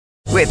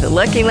With the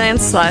Lucky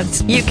Land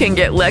Slots, you can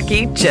get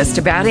lucky just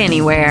about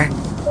anywhere.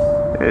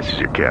 This is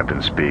your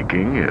captain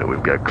speaking.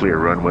 We've got clear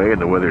runway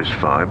and the weather's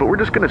fine, but we're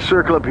just going to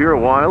circle up here a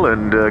while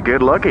and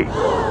get lucky.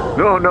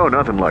 No,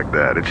 nothing like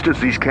that. It's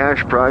just these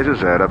cash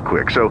prizes add up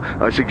quick. So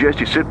I suggest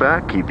you sit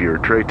back, keep your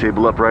tray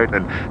table upright,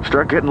 and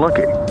start getting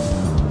lucky.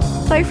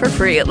 Play for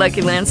free at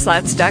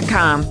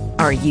LuckyLandSlots.com.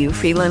 Are you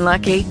feeling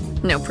lucky?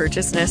 No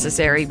purchase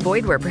necessary.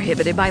 Void where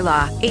prohibited by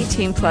law.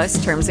 18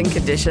 plus terms and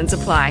conditions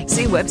apply.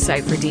 See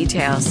website for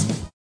details.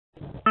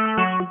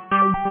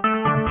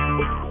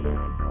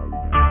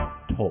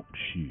 Talk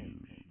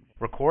shoes.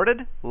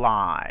 Recorded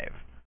live.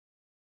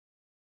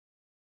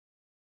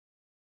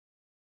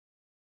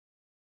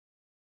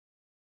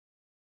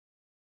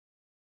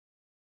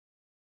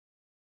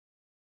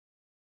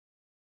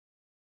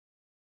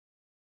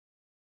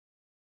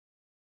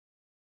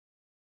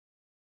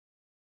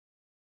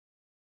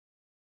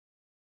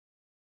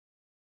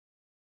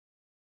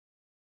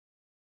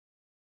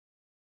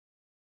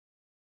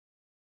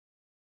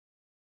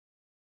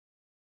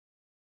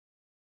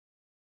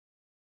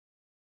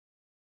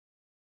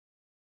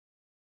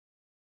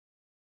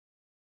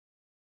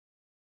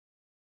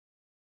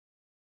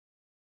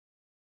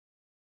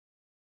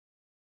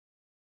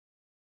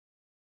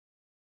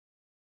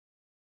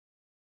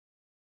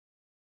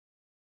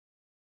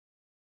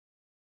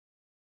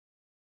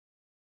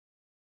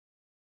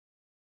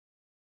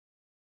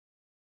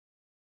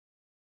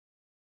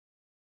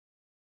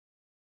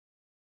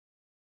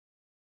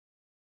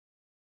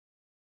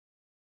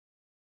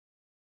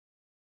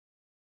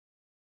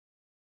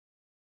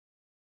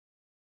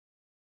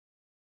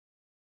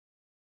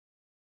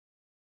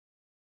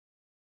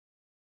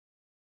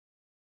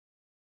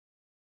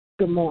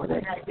 Good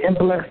morning and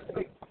bless.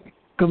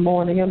 Good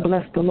morning and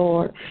bless the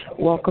Lord.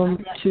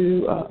 Welcome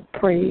to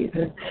praise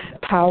and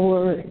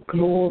power and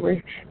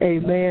glory,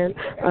 amen,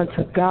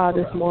 unto God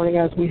this morning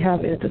as we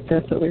have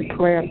intercessory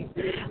prayer.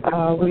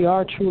 We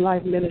are True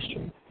Life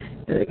Ministry.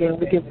 And again,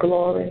 we give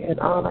glory and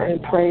honor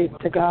and praise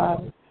to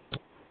God.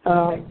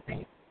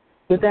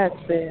 With that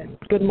said,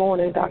 good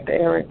morning, Dr.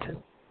 Arrington.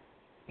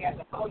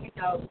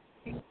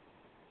 Is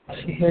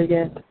she here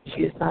yet?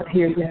 She is not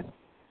here yet.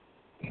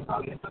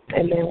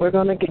 Amen. We're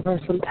going to give her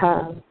some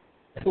time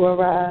to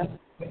arrive.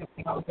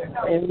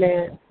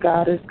 Amen.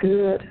 God is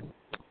good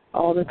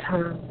all the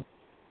time.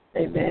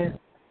 Amen.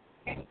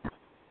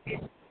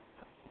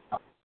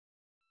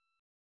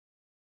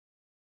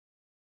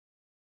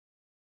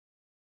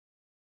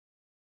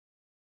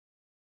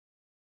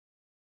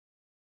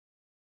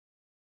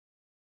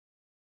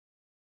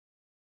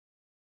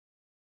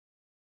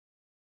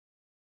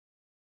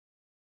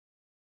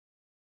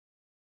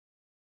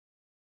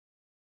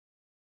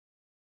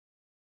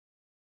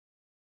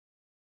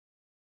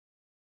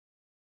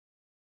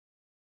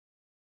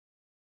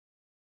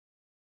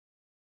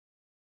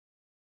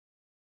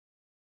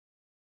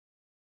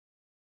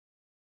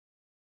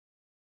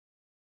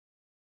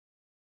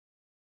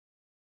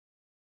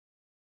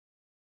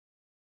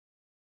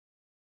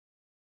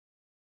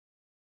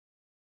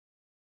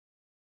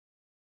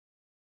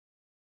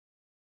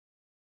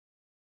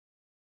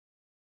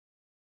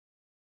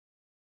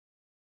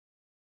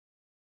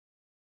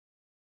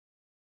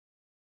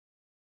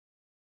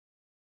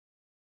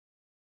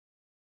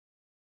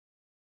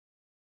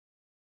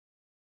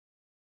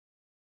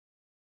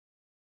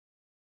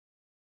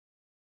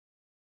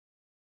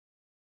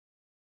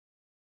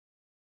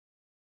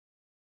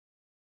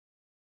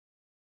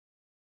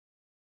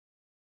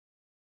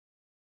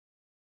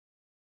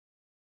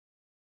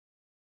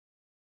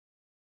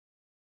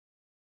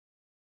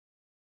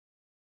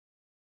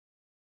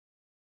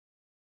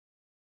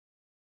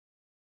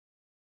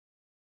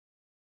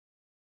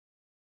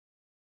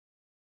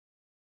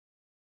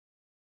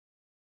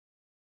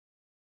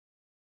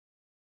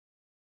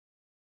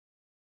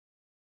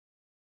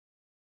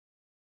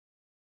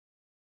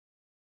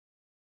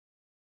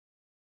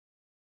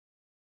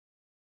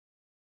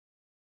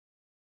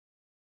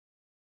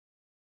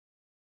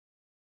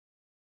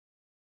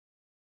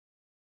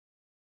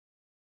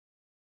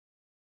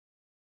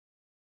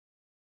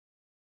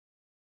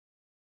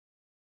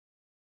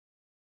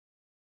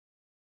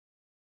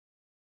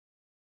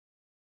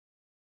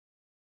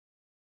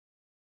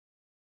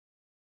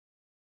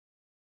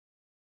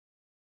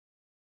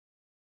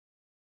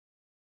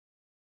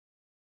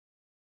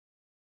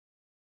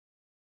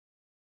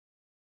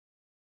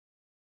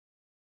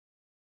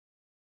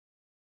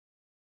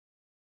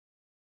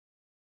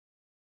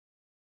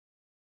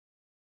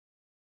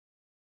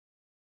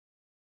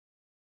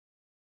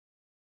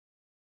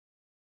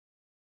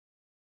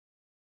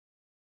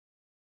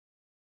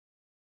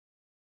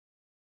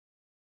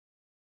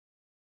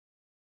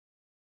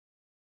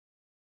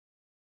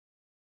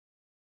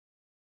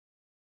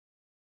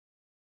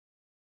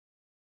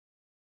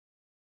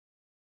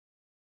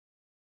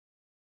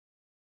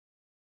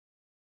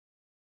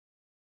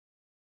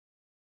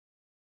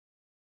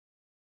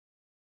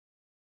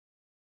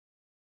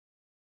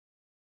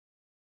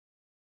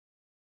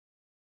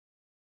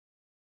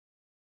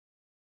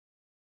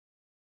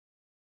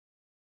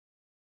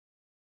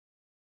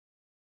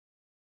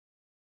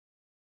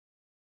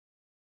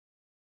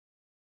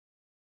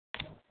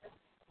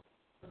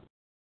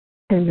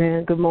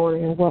 Amen. Good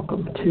morning and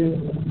welcome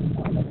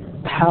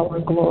to Power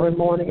and Glory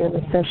Morning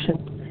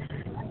Intercession,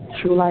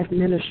 True Life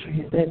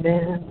Ministries.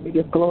 Amen. We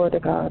give glory to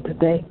God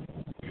today.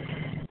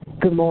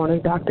 Good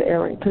morning, Dr.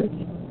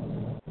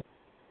 Arrington.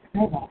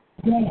 Good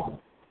morning,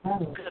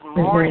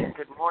 Amen.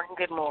 good morning,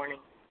 good morning.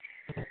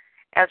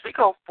 As we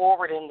go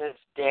forward in this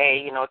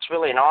day, it's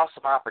really an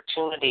awesome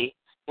opportunity.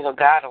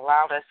 God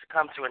allowed us to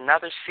come through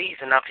another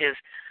season of His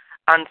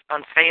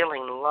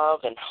unfailing love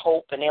and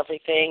hope and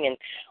everything. And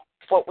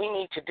what we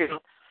need to do,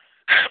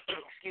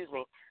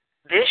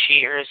 this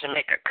year is to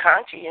make a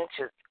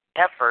conscientious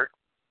effort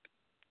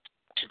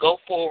to go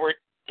forward,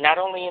 not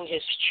only in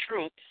His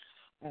truth,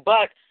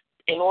 but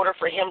in order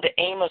for Him to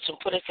aim us and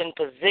put us in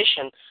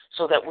position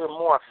so that we're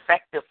more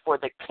effective for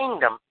the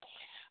kingdom.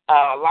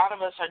 A lot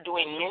of us are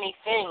doing many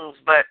things,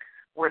 but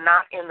we're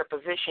not in the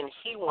position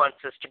He wants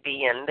us to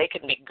be in. They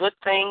can be good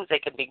things, they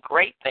can be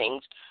great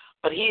things,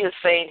 but He is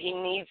saying He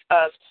needs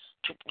us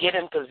to get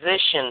in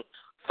position,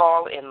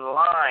 fall in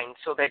line,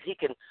 so that He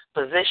can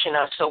position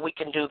us so we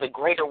can do the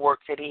greater work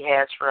that He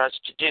has for us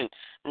to do,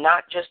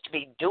 not just to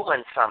be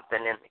doing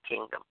something in the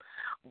kingdom,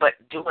 but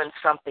doing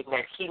something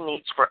that He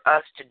needs for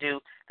us to do,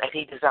 that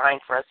He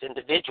designed for us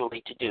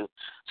individually to do.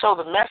 So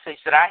the message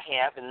that I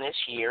have in this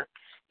year,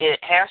 it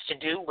has to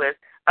do with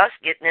us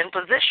getting in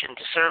position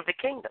to serve the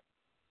kingdom.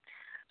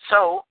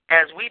 So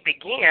as we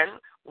begin,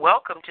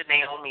 welcome to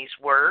Naomi's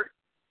Word.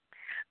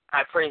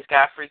 I praise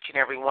God for each and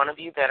every one of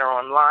you that are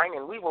online,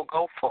 and we will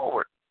go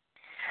forward.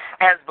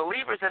 As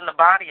believers in the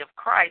body of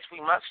Christ, we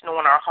must know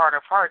in our heart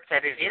of hearts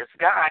that it is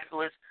God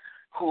who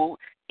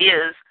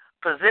is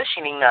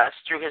positioning us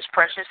through His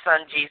precious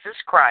Son, Jesus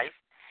Christ,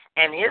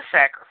 and His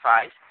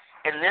sacrifice,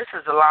 and this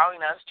is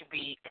allowing us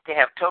to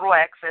have total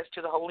access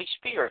to the Holy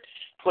Spirit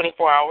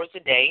 24 hours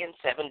a day and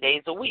 7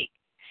 days a week.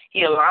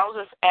 He allows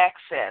us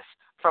access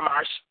from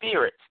our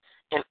spirits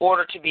in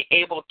order to be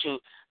able to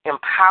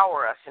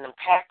empower us and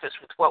impact us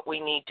with what we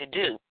need to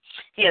do.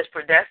 He has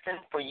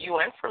predestined for you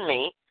and for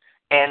me,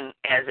 and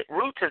as it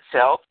roots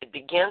itself, it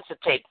begins to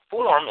take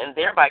form and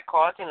thereby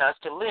causing us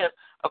to live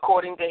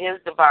according to His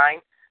divine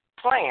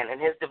plan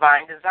and His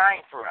divine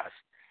design for us.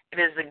 It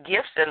is the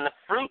gifts and the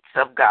fruits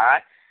of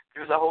God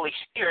through the Holy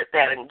Spirit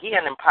that,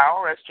 again,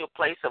 empower us to a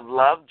place of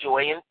love,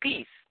 joy, and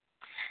peace,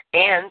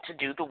 and to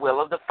do the will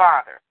of the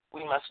Father.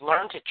 We must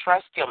learn to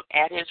trust Him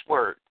at His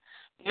word.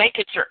 Make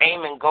it your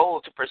aim and goal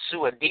to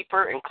pursue a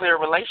deeper and clearer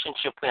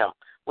relationship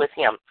with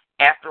Him.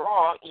 After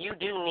all, you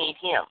do need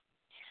Him.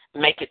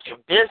 Make it your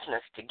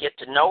business to get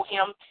to know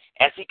Him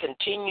as He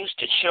continues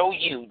to show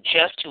you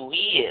just who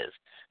He is,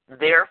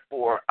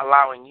 therefore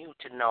allowing you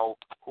to know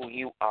who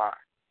you are.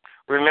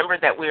 Remember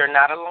that we are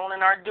not alone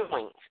in our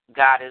doings.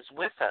 God is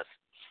with us.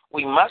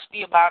 We must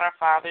be about our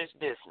Father's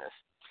business.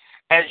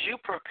 As you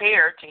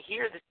prepare to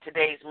hear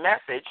today's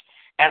message,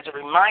 as a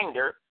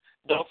reminder,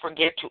 don't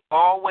forget to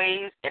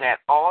always and at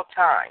all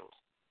times,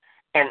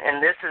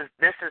 and this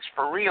is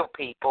for real,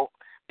 people,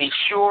 be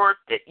sure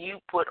that you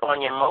put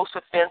on your most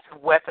offensive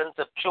weapons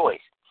of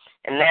choice,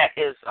 and that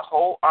is the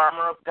whole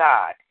armor of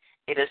God.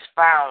 It is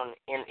found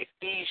in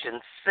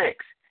Ephesians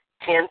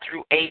 6:10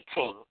 through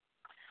 18.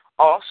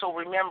 Also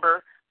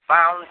remember,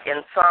 found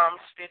in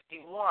Psalms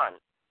 51,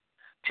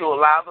 to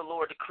allow the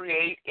Lord to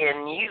create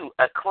in you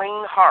a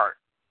clean heart.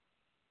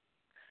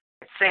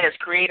 It says,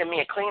 create in me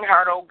a clean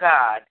heart, O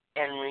God,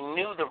 and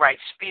renew the right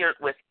spirit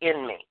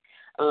within me.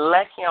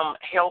 Let Him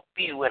help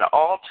you at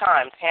all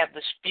times have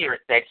the spirit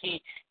that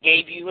He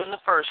gave you in the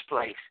first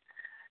place,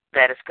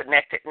 that is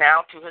connected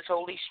now to His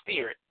Holy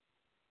Spirit,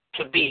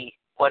 to be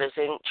what is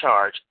in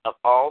charge of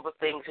all the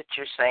things that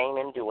you're saying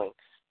and doing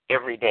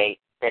every day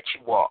that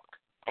you walk.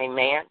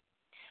 Amen.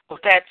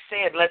 With that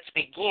said, let's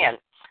begin.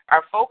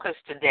 Our focus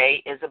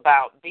today is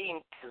about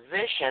being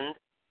positioned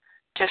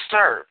to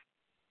serve.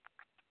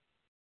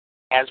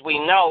 As we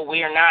know,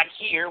 we are not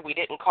here. We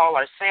didn't call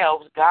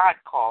ourselves. God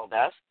called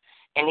us,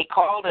 and He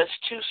called us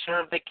to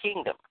serve the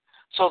kingdom.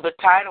 So the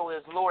title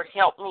is, Lord,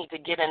 help me to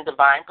get in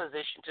divine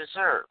position to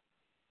serve.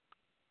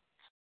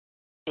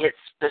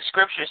 The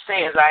scripture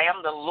says, I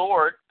am the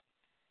Lord,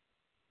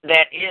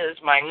 that is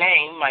my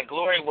name. My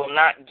glory I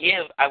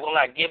will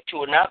not give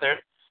to another,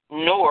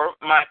 nor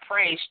my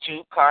praise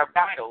to carved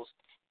idols.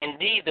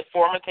 Indeed, the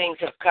former things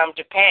have come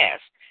to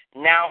pass.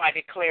 Now I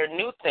declare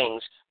new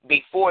things.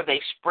 Before they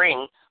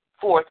spring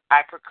forth, I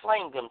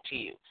proclaim them to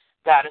you.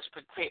 God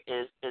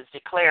is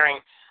declaring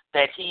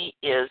that He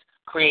is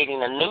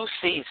creating a new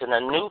season, a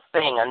new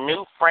thing, a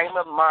new frame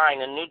of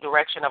mind, a new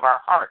direction of our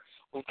heart.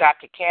 We've got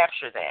to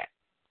capture that.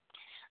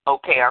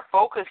 Okay, our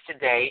focus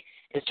today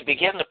is to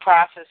begin the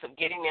process of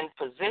getting in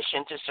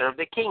position to serve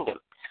the kingdom.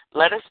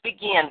 Let us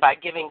begin by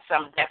giving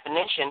some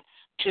definition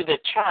to the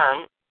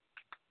term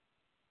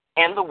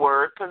and the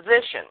word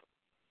position.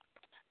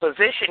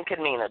 Position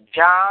can mean a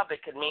job.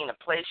 It could mean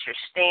a place you're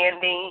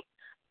standing,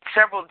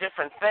 several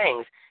different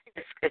things.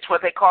 It's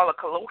what they call a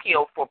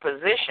colloquial for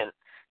position.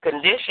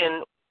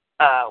 Condition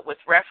with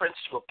reference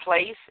to a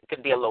place. It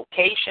could be a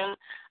location,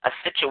 a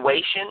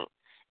situation.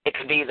 It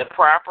could be the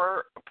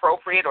proper,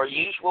 appropriate, or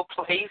usual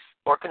place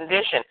or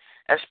condition,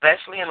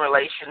 especially in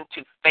relation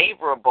to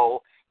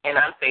favorable and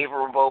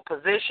unfavorable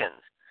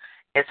positions.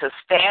 It's a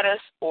status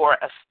or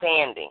a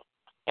standing.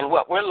 And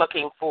what we're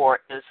looking for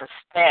is a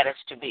status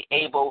to be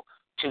able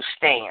to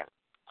stand.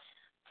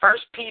 1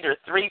 Peter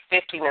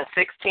 3:15 and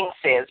 16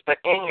 says, "But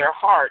in your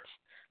hearts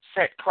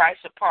set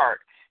Christ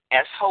apart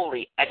as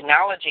holy,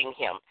 acknowledging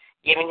him,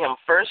 giving him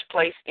first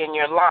place in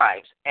your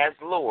lives as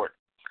Lord.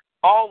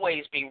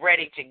 Always be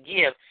ready to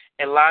give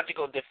a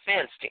logical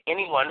defense to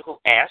anyone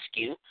who asks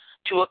you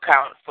to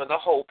account for the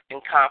hope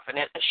and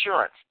confident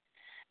assurance,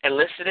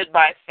 elicited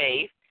by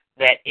faith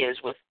that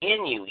is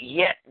within you,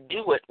 yet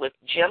do it with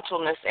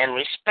gentleness and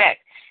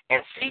respect,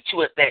 and see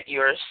to it that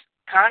your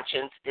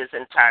conscience is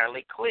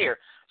entirely clear,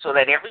 so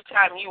that every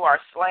time you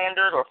are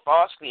slandered or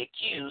falsely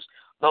accused,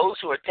 those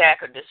who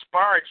attack or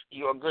disparage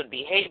your good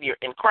behavior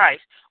in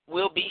Christ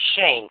will be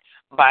shamed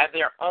by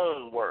their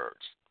own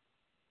words."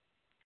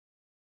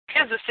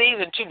 'Tis the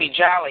season to be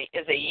jolly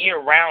is a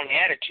year-round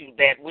attitude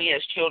that we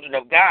as children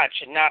of God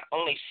should not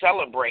only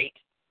celebrate,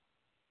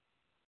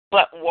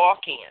 but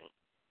walk in.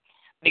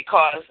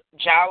 Because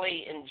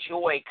jolly and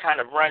joy kind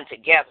of run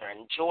together,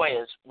 and joy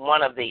is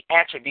one of the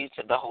attributes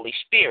of the Holy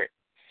Spirit.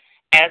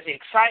 As the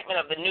excitement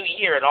of the new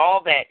year and all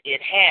that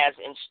it has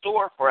in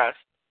store for us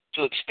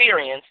to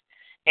experience,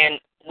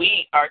 and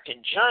we are to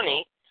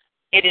journey,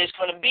 it is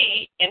going to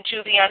be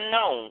into the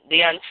unknown,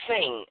 the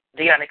unseen,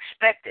 the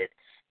unexpected.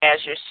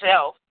 Ask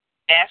yourself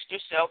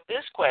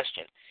this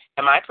question: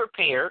 am I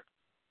prepared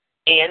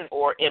and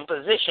or in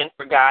position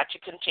for God to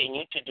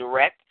continue to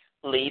direct,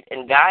 lead,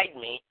 and guide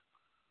me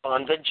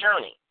on the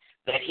journey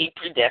that he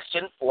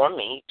predestined for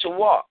me to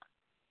walk?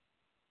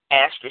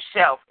 Ask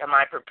yourself, am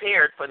I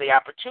prepared for the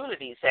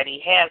opportunities that he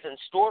has in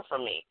store for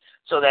me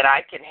so that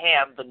I can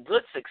have the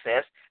good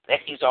success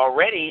that he's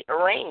already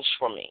arranged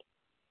for me?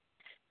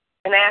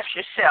 And ask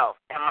yourself,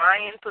 am I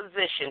in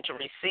position to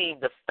receive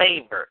the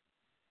favor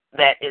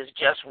that is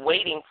just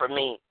waiting for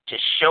me to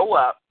show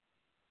up,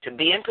 to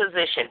be in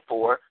position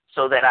for,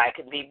 so that I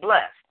can be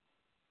blessed?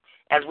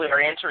 As we are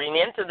entering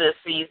into this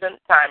season,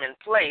 time and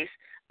place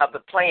of the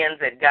plans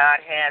that God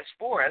has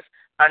for us,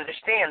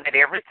 understand that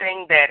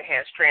everything that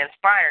has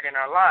transpired in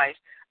our lives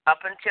up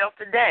until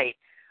today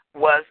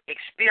was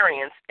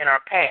experienced in our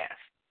past.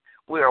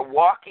 We are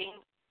walking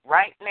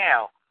right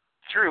now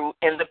through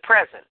in the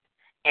present,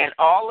 and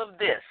all of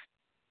this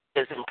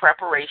is in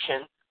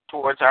preparation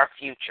towards our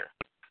future.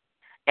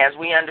 As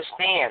we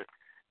understand,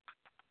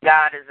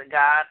 God is a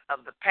God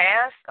of the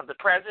past, of the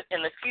present,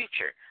 and the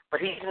future,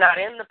 but he's not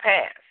in the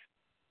past.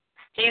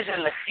 He's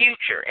in the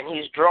future, and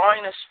he's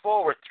drawing us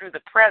forward through the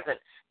present,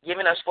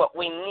 giving us what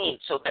we need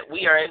so that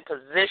we are in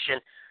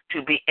position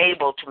to be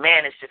able to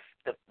manage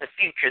the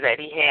future that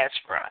he has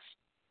for us.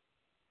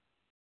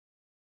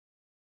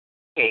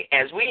 Okay,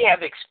 as we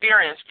have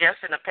experienced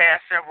just in the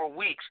past several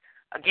weeks,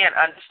 again,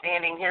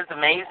 understanding his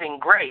amazing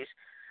grace,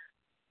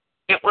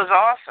 it was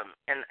awesome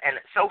and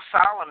so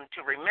solemn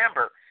to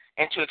remember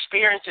and to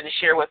experience and to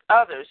share with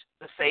others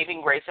the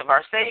saving grace of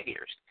our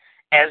Saviors.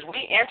 As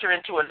we enter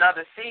into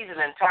another season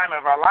and time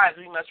of our lives,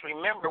 we must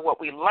remember what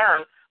we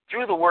learned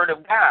through the Word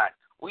of God.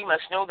 We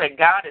must know that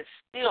God is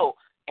still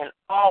and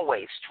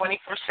always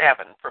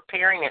 24/7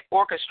 preparing and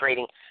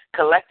orchestrating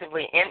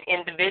collectively and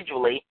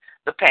individually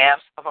the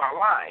paths of our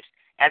lives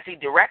as he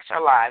directs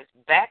our lives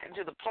back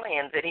into the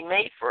plans that he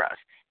made for us,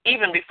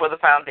 even before the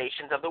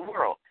foundations of the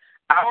world.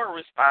 Our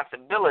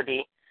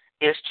responsibility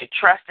is to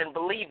trust and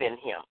believe in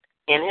him,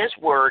 in his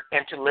word,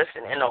 and to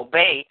listen and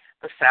obey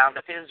the sound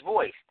of his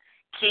voice.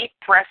 Keep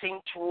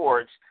pressing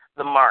towards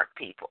the mark,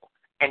 people,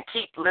 and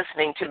keep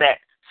listening to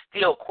that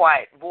still,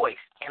 quiet voice,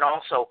 and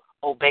also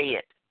obey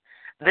it.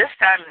 This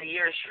time of the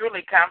year is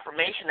surely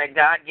confirmation that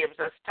God gives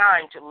us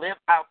time to live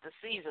out the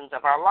seasons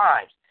of our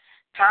lives.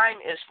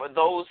 Time is for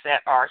those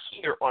that are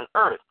here on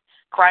earth.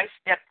 Christ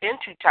stepped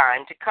into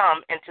time to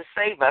come and to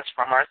save us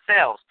from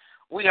ourselves.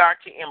 We are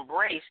to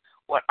embrace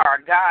what our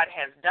God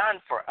has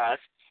done for us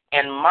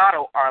and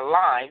model our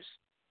lives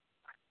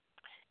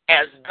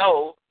as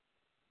though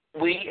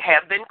we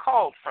have been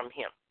called from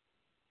him.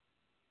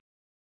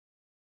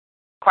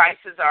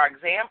 Christ is our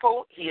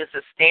example. He is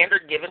the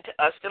standard given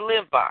to us to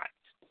live by.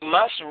 We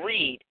must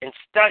read and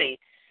study,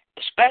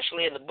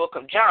 especially in the book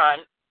of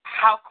John,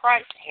 how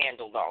Christ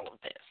handled all of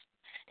this.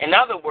 In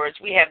other words,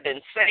 we have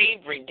been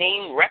saved,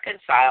 redeemed,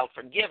 reconciled,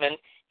 forgiven,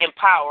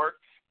 empowered,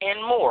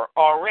 and more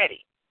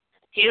already.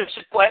 Here's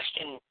a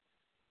question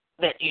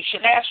that you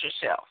should ask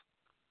yourself,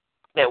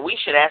 that we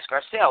should ask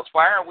ourselves.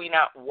 Why are we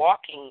not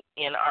walking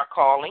in our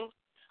calling?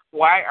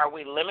 Why are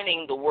we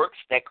limiting the works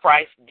that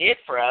Christ did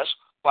for us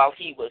while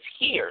he was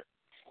here?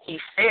 He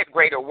said,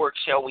 greater work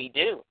shall we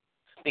do,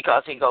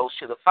 because he goes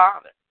to the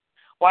Father.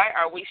 Why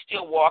are we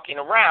still walking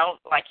around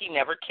like he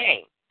never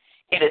came?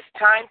 It is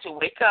time to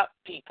wake up,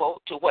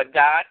 people, to what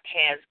God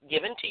has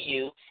given to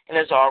you and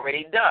has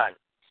already done.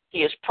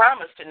 He has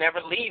promised to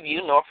never leave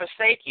you nor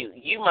forsake you.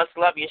 You must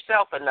love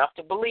yourself enough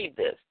to believe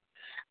this.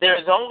 There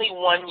is only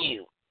one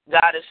you.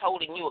 God is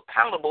holding you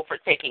accountable for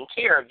taking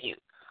care of you.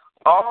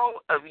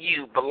 All of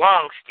you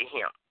belongs to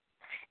him,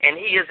 and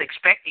he is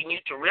expecting you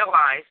to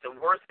realize the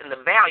worth and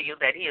the value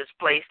that he has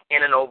placed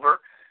in and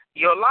over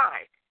your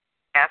life.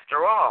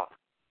 After all,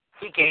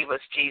 he gave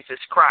us Jesus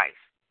Christ,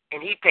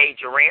 and he paid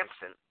your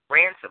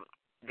ransom,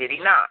 did he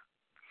not?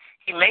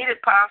 He made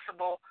it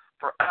possible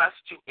for us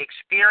to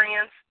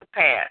experience the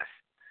past,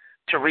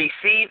 to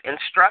receive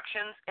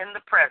instructions in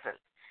the present,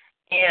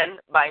 and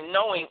by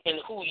knowing in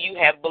who you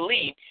have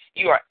believed,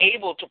 you are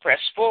able to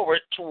press forward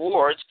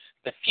towards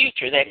the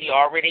future that he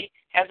already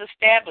has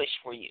established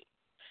for you.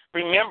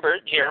 Remember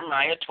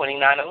Jeremiah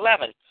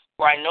 29:11,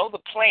 for I know the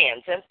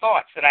plans and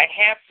thoughts that I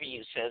have for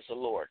you, says the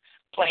Lord,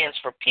 plans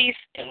for peace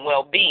and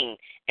well-being,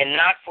 and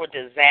not for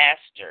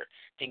disaster,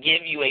 to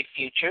give you a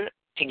future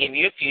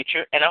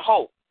and a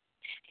hope.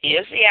 He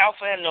is the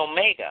Alpha and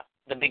Omega,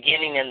 the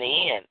beginning and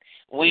the end.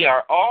 We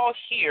are all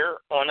here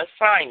on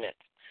assignment,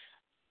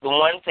 the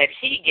ones that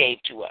he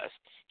gave to us.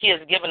 He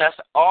has given us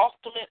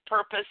ultimate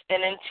purpose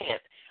and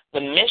intent. The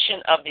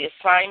mission of the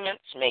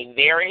assignments may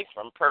vary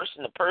from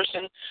person to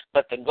person,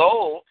 but the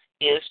goal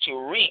is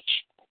to reach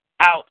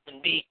out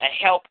and be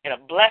a help and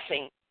a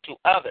blessing to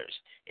others.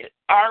 It's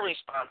our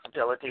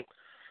responsibility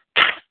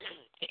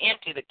to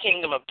empty the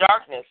kingdom of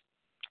darkness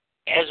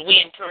as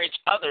we encourage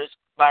others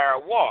by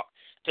our walk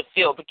to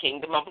fill the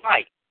kingdom of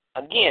light.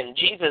 Again,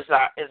 Jesus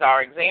is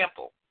our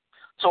example.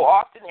 So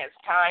often as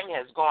time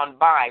has gone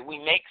by, we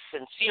make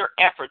sincere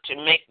effort to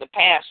make the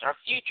past our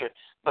future,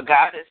 but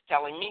God is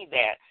telling me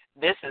that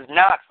this is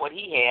not what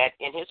he had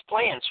in his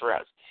plans for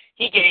us.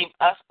 He gave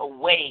us a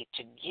way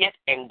to get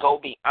and go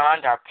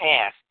beyond our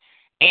past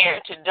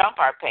and to dump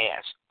our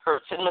past,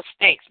 hurts, and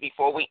mistakes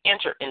before we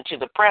enter into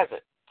the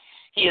present.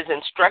 He is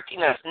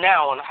instructing us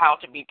now on how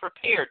to be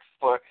prepared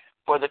for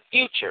the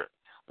future,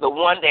 the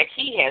one that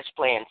he has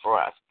planned for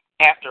us.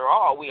 After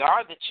all, we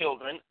are the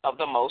children of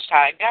the Most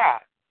High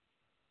God.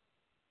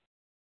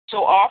 So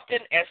often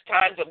as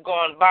times have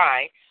gone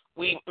by,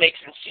 we make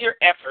sincere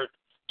effort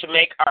to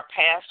make our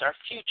past our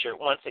future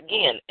once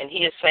again, and he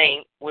is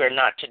saying we're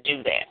not to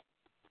do that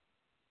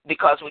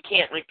because we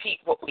can't repeat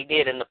what we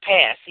did in the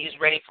past. He's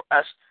ready for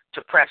us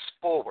to press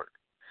forward.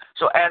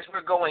 So as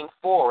we're going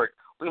forward,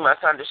 we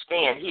must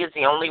understand he is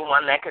the only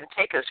one that can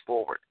take us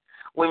forward.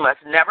 We must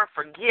never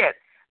forget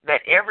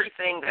that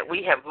everything that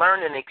we have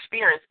learned and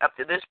experienced up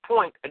to this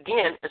point,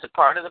 again, is a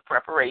part of the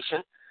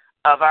preparation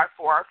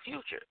for our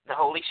future. The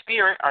Holy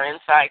Spirit, our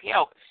inside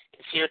help,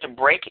 is here to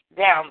break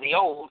down the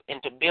old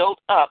and to build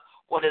up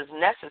what is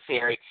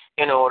necessary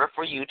in order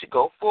for you to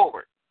go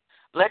forward.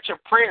 Let your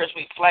prayers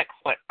reflect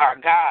what our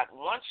God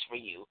wants for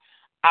you,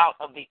 out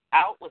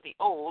with the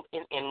old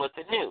and in with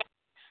the new.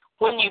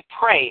 When you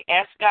pray,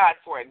 ask God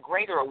for a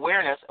greater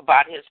awareness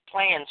about his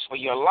plans for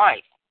your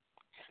life.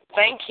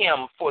 Thank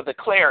him for the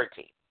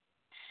clarity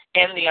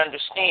and the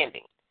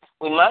understanding.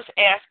 We must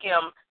ask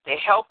him to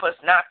help us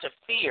not to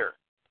fear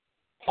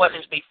what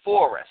is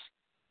before us.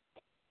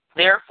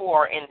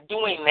 Therefore, in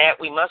doing that,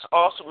 we must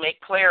also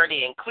make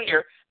clarity and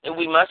clear that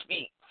we must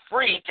be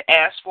free to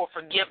ask for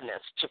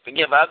forgiveness, to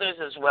forgive others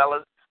as well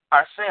as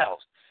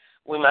ourselves.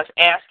 We must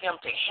ask him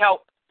to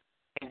help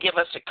and give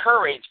us the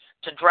courage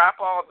to drop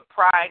all the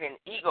pride and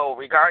ego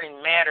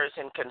regarding matters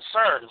and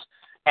concerns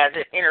as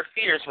it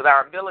interferes with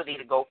our ability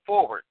to go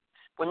forward.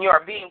 When you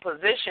are being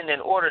positioned in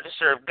order to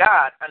serve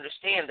God,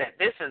 understand that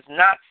this is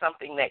not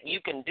something that you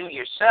can do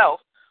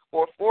yourself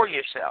or for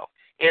yourself.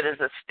 It is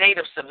a state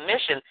of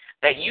submission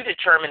that you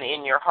determine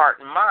in your heart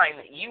and mind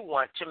that you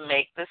want to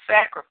make the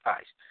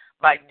sacrifice.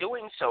 By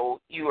doing so,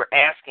 you are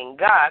asking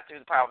God, through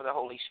the power of the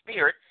Holy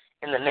Spirit,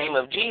 in the name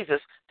of Jesus,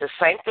 to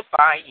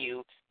sanctify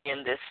you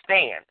in this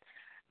stand.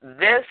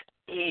 This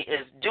he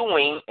is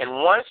doing and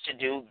wants to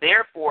do.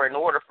 Therefore, in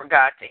order for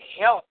God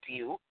to help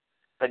you,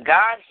 the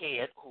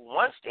Godhead who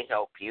wants to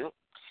help you,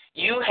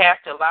 you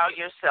have to allow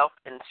yourself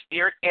in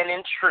spirit and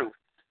in truth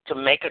to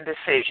make a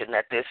decision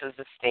that this is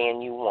the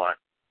stand you want.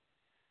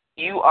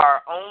 You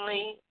are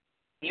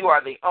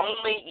the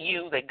only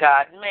you that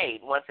God made.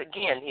 Once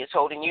again, he is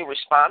holding you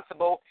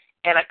responsible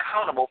and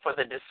accountable for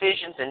the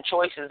decisions and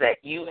choices that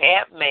you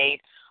have made,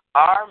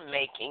 are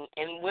making,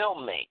 and will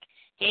make.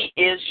 He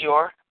is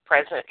your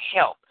present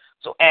help.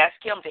 So ask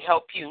him to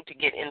help you to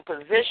get in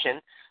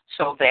position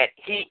so that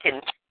he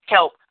can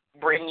help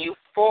bring you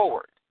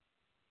forward.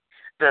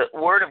 The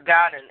word of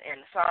God in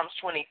Psalms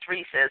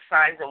 23 says,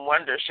 signs and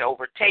wonders shall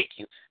overtake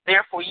you.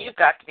 Therefore, you've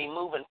got to be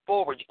moving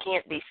forward. You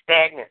can't be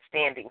stagnant,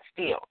 standing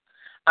still.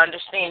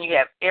 Understand you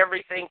have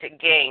everything to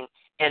gain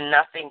and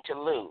nothing to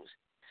lose.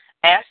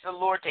 Ask the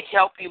Lord to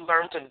help you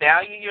learn to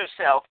value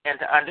yourself and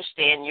to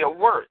understand your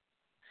worth.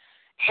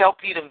 Help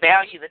you to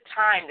value the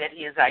time that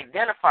he is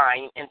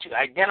identifying and to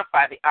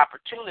identify the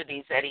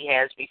opportunities that he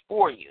has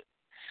before you.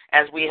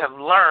 As we have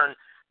learned,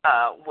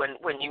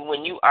 when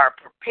you are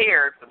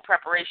prepared, when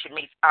preparation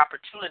meets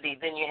opportunity,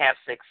 then you have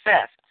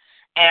success.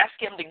 Ask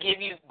him to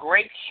give you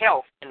great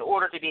health in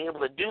order to be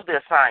able to do the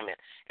assignment,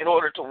 in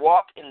order to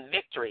walk in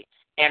victory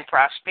and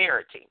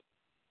prosperity.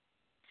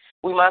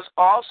 We must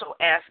also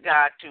ask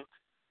God to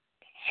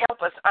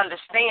help us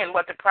understand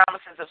what the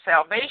promises of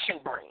salvation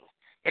bring.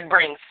 It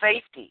brings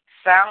safety,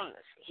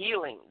 soundness,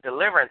 healing,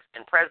 deliverance,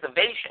 and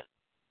preservation.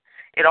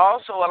 It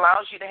also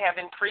allows you to have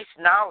increased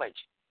knowledge,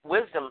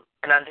 wisdom,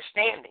 and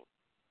understanding.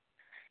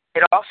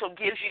 It also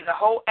gives you the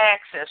whole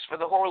access for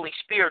the Holy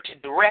Spirit to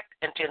direct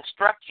and to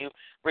instruct you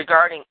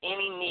regarding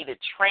any needed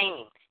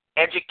training,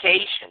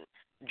 education,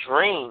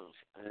 dreams,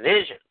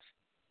 visions.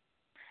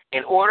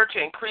 In order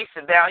to increase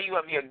the value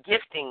of your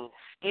gifting,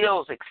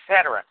 skills,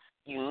 etc.,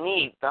 you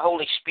need the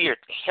Holy Spirit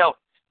to help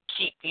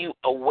keep you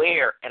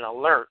aware and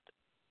alert.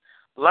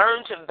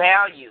 Learn to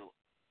value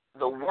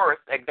the worth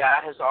that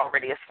God has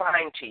already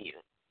assigned to you.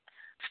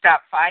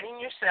 Stop fighting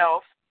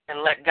yourself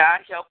and let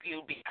God help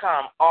you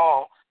become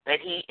all that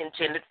He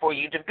intended for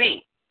you to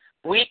be.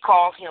 We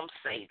call Him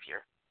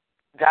Savior.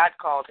 God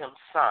called Him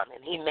Son,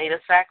 and He made a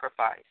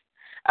sacrifice.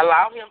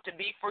 Allow Him to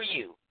be for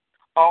you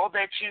all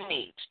that you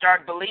need.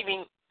 Start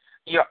believing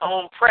your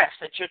own press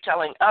that you're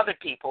telling other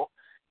people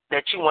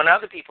that you want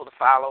other people to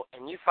follow,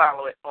 and you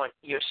follow it on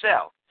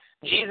yourself.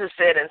 Jesus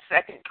said in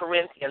 2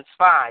 Corinthians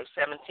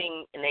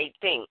 5:17 and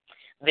 18,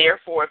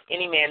 "Therefore, if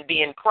any man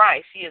be in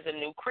Christ, he is a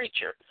new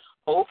creature.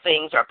 Old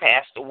things are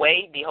passed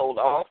away. Behold,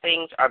 all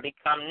things are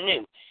become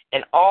new.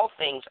 And all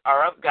things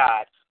are of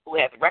God, who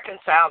hath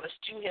reconciled us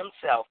to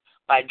Himself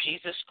by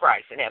Jesus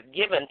Christ, and have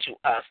given to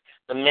us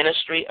the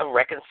ministry of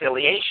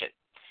reconciliation."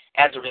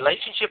 As the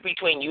relationship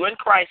between you and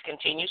Christ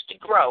continues to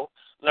grow,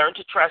 learn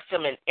to trust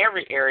Him in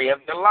every area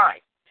of your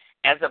life.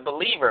 As a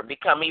believer,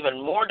 become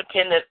even more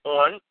dependent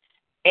on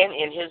and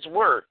in His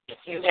Word. If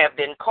you have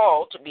been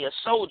called to be a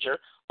soldier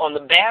on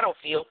the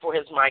battlefield for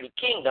His mighty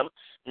kingdom,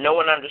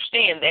 know and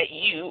understand that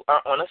you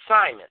are on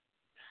assignment.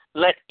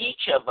 Let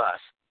each of us,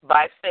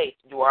 by faith,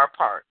 do our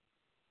part.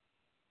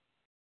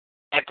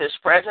 At this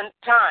present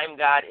time,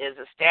 God is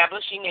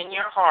establishing in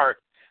your heart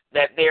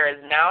that there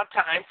is now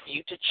time for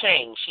you to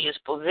change. He is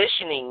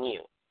positioning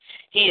you.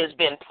 He has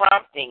been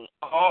prompting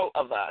all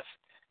of us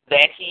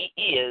that He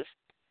has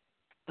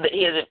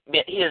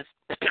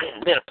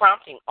been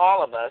prompting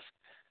all of us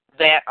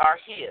that are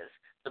His.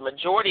 The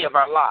majority of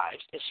our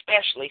lives,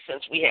 especially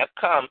since we have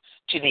come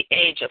to the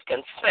age of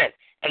consent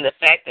and the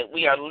fact that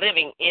we are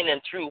living in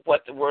and through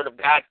what the Word of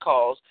God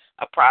calls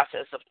a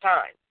process of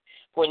time.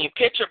 When you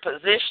picture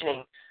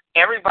positioning,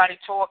 everybody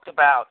talked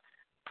about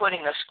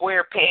putting a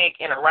square peg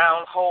in a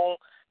round hole.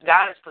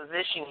 God is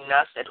positioning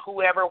us that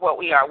whoever, what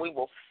we are, we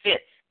will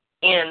fit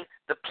in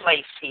the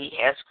place He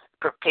has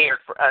prepared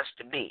for us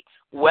to be.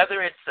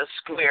 Whether it's a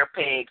square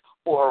peg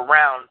or a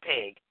round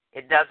peg,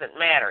 it doesn't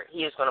matter.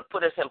 He is going to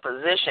put us in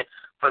position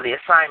for the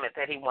assignment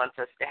that He wants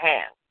us to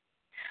have.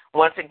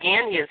 Once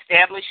again, He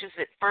establishes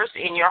it first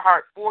in your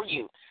heart for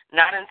you,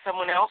 not in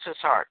someone else's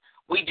heart.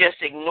 We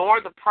just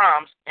ignore the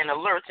prompts and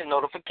alerts and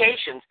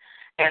notifications,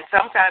 and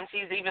sometimes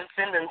He's even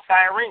sending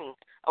sirens.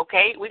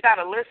 Okay? We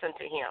got to listen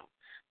to Him.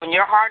 When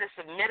your heart is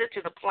submitted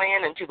to the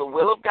plan and to the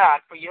will of God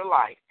for your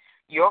life,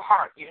 your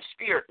heart, your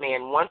spirit,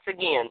 man, once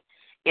again,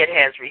 it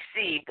has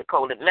received the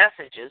coded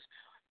messages.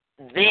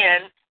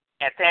 Then,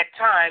 at that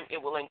time,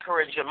 it will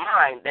encourage your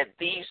mind that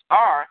these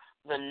are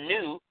the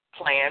new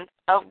plan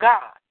of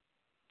God.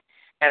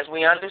 As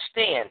we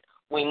understand,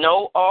 we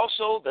know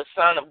also the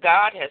Son of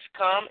God has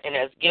come and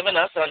has given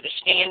us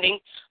understanding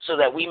so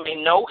that we may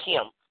know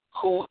Him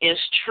who is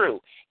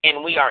true,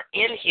 and we are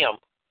in Him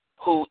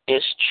who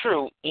is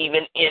true,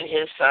 even in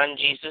His Son,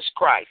 Jesus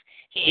Christ.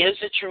 He is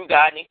the true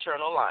God and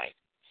eternal life.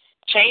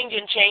 Change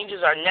and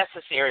changes are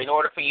necessary in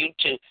order for you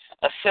to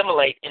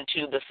assimilate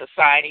into the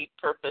society,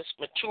 purpose,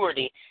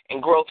 maturity,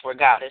 and growth where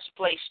God has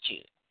placed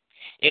you.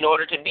 In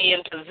order to be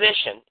in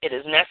position, it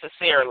is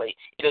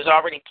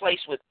already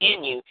placed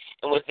within you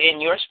and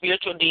within your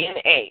spiritual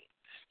DNA.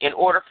 In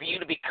order for you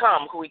to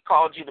become who He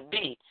called you to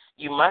be,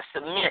 you must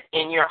submit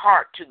in your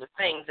heart to the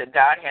things that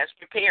God has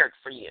prepared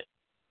for you.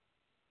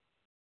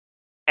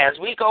 As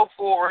we go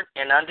forward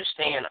and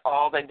understand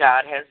all that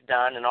God has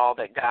done and all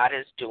that God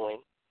is doing,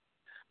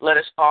 let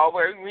us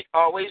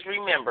always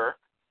remember,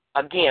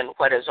 again,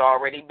 what has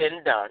already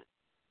been done.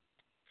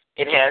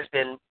 It has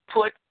been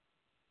put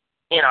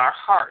in our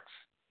hearts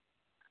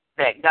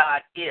that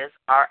God is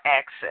our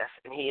access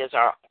and He is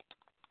our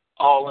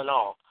all in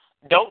all.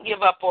 Don't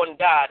give up on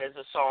God, as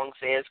the song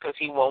says, because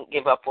He won't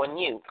give up on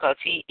you, because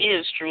He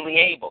is truly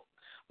able.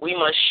 We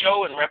must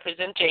show in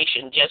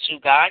representation just who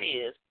God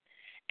is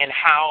and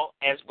how,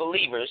 as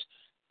believers,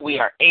 we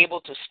are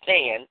able to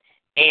stand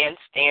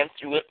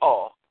through it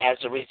all as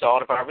a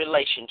result of our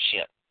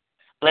relationship.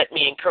 Let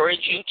me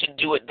encourage you to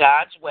do it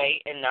God's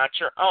way and not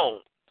your own.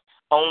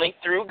 Only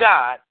through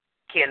God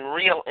can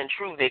real and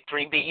true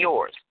victory be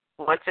yours.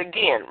 Once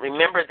again,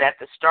 remember that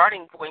the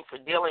starting point for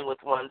dealing with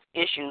one's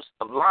issues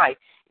of life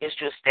is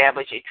to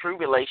establish a true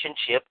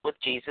relationship with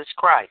Jesus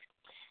Christ.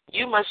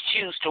 You must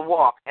choose to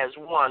walk as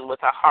one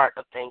with a heart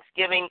of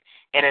thanksgiving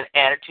and an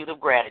attitude of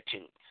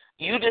gratitude.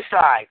 You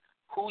decide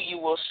who you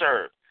will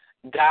serve,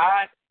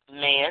 God,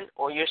 man,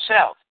 or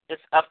yourself.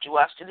 It's up to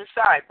us to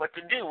decide what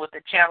to do with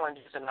the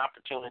challenges and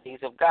opportunities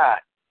of God.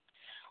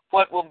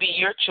 What will be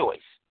your choice?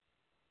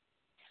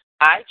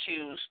 I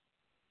choose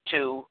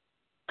to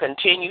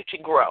continue to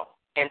grow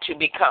and to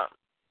become.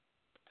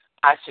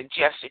 I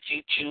suggest that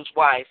you choose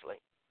wisely.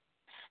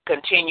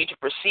 Continue to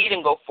proceed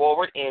and go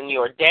forward in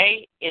your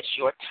day. It's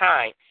your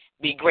time.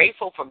 Be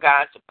grateful for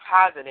God's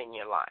deposit in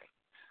your life.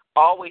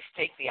 Always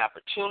take the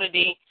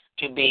opportunity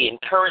to be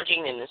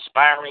encouraging and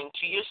inspiring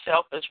to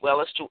yourself as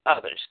well as to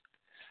others.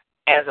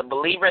 As a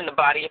believer in the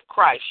body of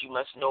Christ, you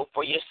must know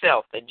for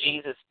yourself that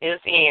Jesus is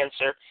the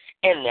answer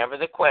and never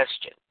the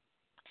question.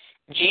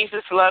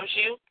 Jesus loves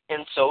you,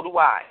 and so do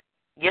I.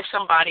 Give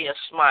somebody a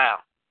smile.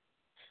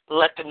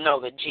 Let them know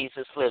that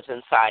Jesus lives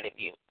inside of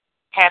you.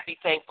 Happy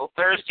Thankful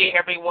Thursday,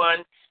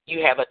 everyone.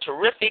 You have a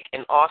terrific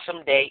and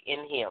awesome day in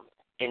Him.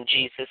 In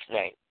Jesus'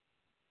 name.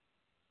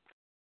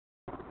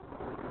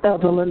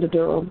 Elder Linda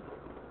Durham.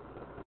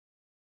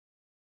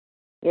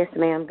 Yes,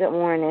 ma'am. Good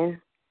morning.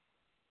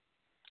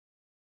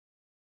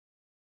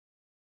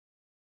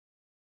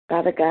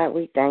 Father God,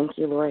 we thank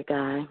you, Lord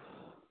God.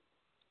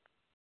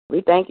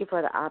 We thank you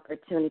for the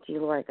opportunity,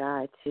 Lord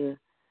God, to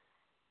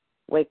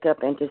wake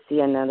up and to see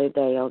another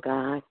day, oh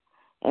God.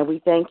 And we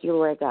thank you,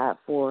 Lord God,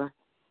 for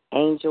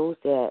angels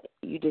that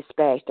you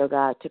dispatched, oh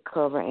God, to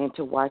cover and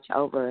to watch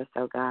over us,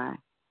 oh God.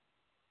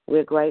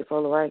 We're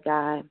grateful, Lord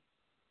God.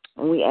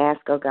 And we ask,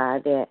 oh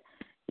God, that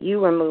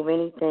you remove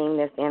anything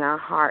that's in our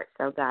hearts,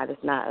 oh God,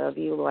 that's not of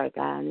you, Lord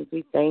God. And as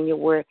we say in your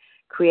word,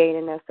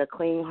 creating us a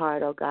clean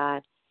heart, oh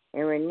God,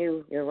 and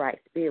renew your right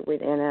spirit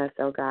within us,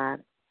 oh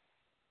God.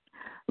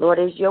 Lord,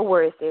 as your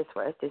word says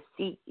for us to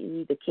seek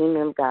ye the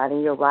kingdom of God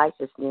and your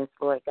righteousness,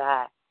 Lord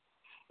God,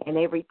 and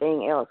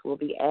everything else will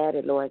be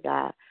added, Lord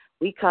God.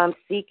 We come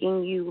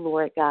seeking you,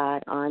 Lord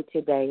God, on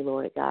today,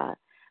 Lord God.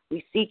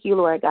 We seek you,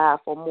 Lord God,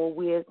 for more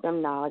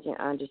wisdom, knowledge, and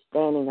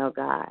understanding, oh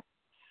God.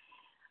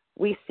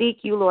 We seek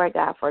you, Lord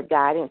God, for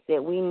guidance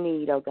that we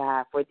need, oh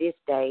God, for this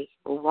day.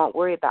 We won't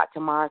worry about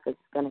tomorrow because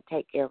it's going to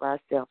take care of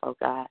ourselves, oh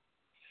God.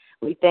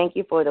 We thank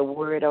you for the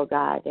word, oh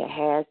God, that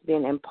has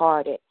been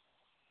imparted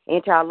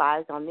into our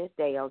lives on this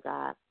day, oh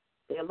God.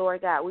 That,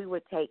 Lord God, we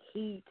would take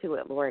heed to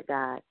it, Lord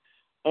God.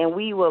 And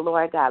we will,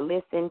 Lord God,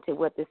 listen to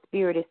what the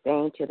Spirit is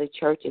saying to the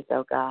churches,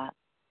 oh God.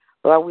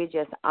 Lord, we're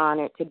just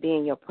honored to be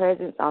in your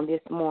presence on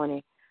this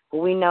morning.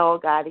 For we know, oh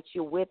God, that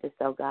you're with us,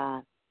 oh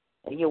God.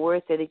 And your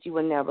word said that you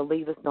will never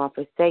leave us nor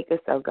forsake us,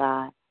 oh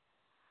God.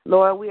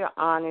 Lord, we are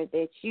honored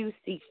that you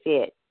see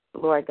fit,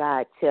 Lord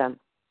God, to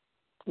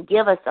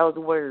give us those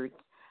words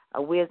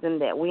of wisdom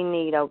that we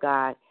need, oh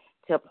God,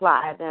 to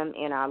apply them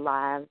in our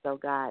lives, oh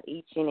God,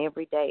 each and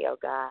every day, oh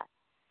God.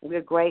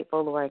 We're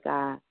grateful, Lord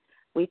God.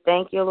 We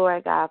thank you,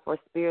 Lord God, for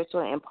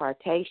spiritual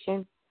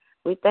impartation.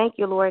 We thank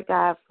you, Lord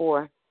God,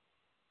 for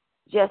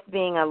just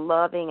being a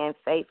loving and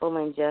faithful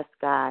and just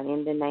God.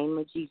 In the name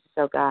of Jesus,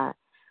 oh God,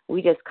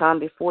 we just come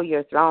before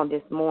your throne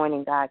this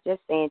morning, God,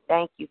 just saying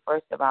thank you,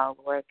 first of all,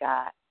 Lord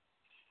God.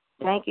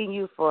 Thanking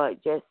you for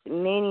just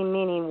many,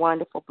 many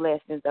wonderful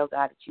blessings, oh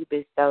God, that you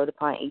bestowed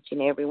upon each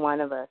and every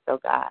one of us, oh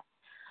God.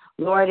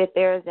 Lord, if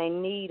there is a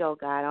need, oh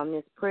God, on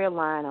this prayer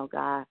line, oh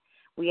God,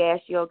 we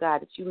ask you, oh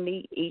God, that you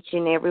meet each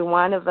and every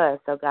one of us,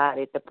 oh God,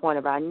 at the point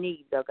of our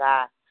needs, oh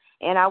God,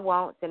 and our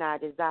wants and our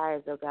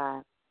desires, oh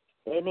God.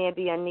 There may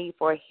be a need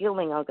for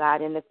healing, oh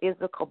God, in the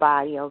physical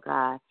body, oh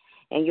God.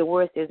 And your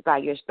word says by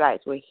your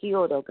stripes we're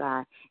healed, oh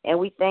God. And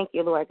we thank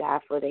you, Lord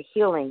God, for the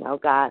healing, oh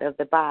God, of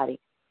the body.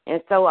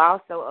 And so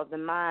also of the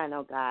mind,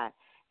 oh God,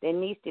 that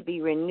needs to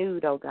be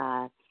renewed, oh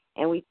God.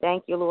 And we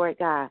thank you, Lord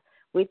God.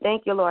 We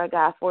thank you, Lord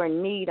God, for a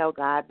need, oh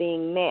God,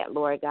 being met,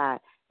 Lord God,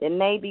 that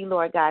may be,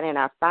 Lord God, in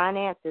our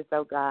finances,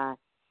 oh God.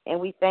 And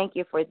we thank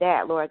you for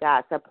that, Lord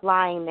God,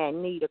 supplying that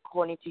need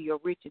according to your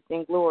riches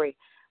and glory,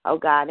 oh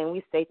God. And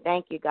we say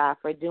thank you, God,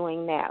 for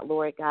doing that,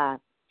 Lord God.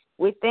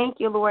 We thank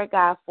you, Lord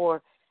God,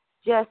 for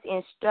just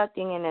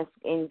instructing us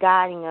and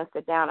guiding us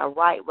down a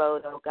right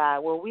road, oh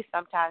God, where we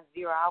sometimes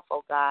veer off,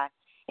 oh God,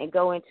 and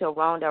go into a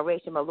wrong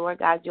direction. But, Lord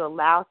God, you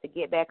allow us to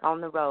get back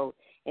on the road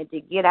and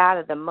to get out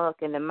of the muck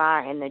and the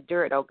mire and the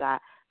dirt, oh God,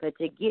 but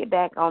to get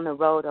back on the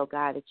road, oh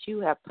God, that you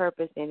have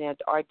purposed and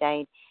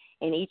ordained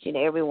in each and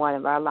every one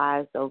of our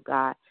lives, oh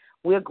God.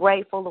 We're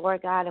grateful,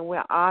 Lord God, and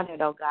we're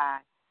honored, oh God,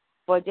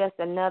 for just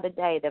another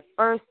day, the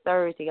first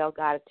Thursday, oh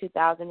God, of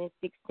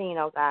 2016,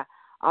 oh God,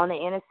 on the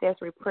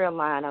Intercessory prayer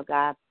line, oh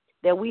God,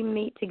 that we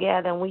meet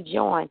together and we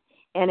join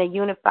in a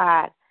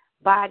unified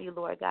body,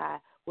 Lord God,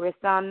 where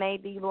some may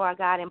be, Lord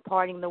God,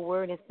 imparting the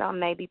word and some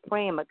may be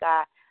praying, but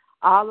God,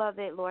 all of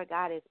it, Lord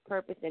God, is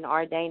purposed and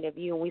ordained of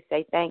you, and we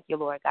say thank you,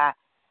 Lord God.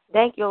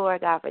 Thank you,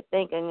 Lord God, for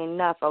thinking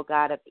enough, oh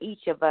God, of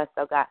each of us,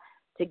 oh God,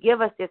 to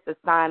give us this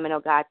assignment,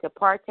 oh God, to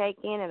partake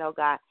in it, oh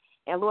God,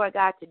 and, Lord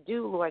God, to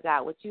do, Lord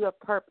God, what you have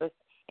purposed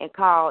and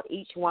called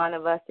each one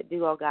of us to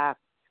do, oh God.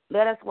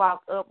 Let us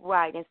walk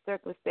upright and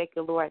circumspect,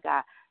 Lord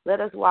God.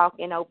 Let us walk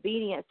in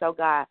obedience, oh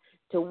God,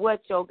 to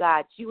what, oh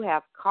God, you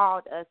have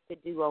called us to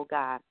do, oh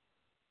God.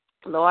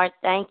 Lord,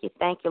 thank you,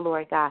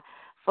 Lord God,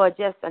 for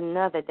just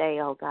another day,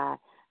 oh God,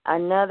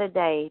 another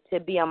day to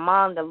be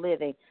among the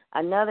living,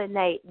 another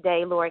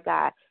day, Lord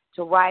God,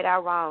 to right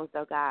our wrongs,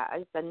 oh God.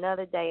 It's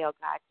another day, oh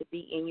God, to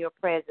be in your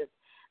presence.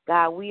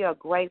 God, we are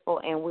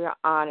grateful and we are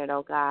honored,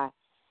 oh God.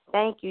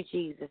 Thank you,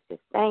 Jesus.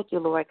 Just thank you,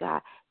 Lord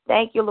God.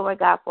 Thank you, Lord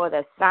God, for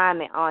the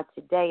assignment on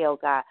today, oh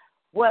God.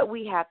 What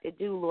we have to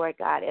do, Lord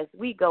God, as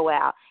we go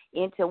out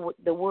into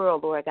the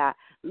world, Lord God.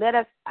 Let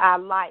us, our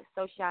light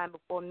so shine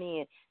before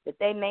men that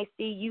they may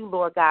see you,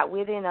 Lord God,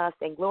 within us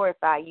and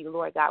glorify you,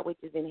 Lord God, which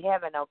is in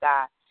heaven, oh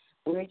God.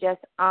 We're just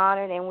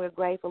honored and we're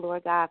grateful,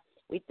 Lord God.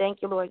 We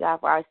thank you, Lord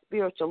God, for our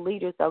spiritual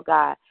leaders, oh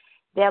God,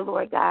 that,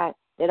 Lord God,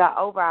 that are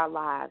over our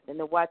lives and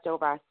to watch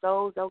over our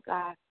souls, oh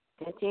God.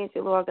 Continue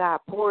to, Lord God,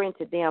 pour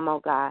into them, oh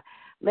God.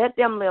 Let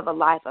them live a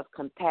life of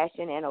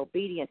compassion and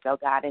obedience, oh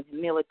God, and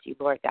humility,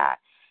 Lord God.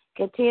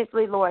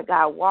 Continuously, Lord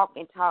God, walk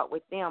and talk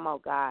with them, oh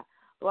God.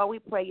 Lord, we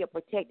pray your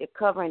protective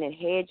covering and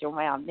hedge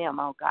around them,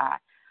 oh God.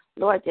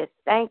 Lord, just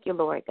thank you,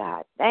 Lord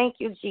God. Thank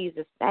you,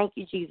 Jesus. Thank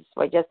you, Jesus,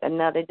 for just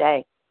another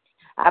day.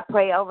 I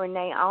pray over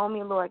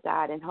Naomi, Lord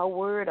God, and her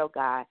word, oh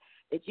God,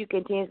 that you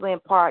continuously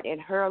impart in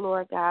her,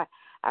 Lord God.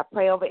 I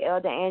pray over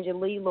Elder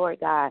Angelie, Lord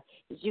God,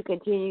 that you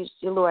continue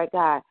to, Lord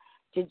God,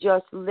 to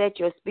just let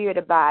your spirit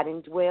abide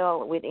and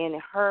dwell within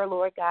her,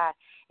 Lord God,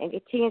 and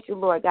continue to,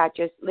 Lord God,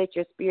 just let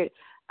your spirit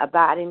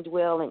abide and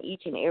dwell in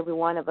each and every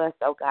one of us,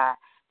 oh God.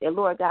 That,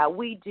 Lord God,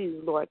 we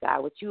do, Lord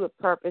God, what you have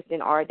purposed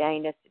and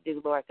ordained us to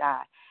do, Lord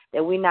God.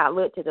 That we not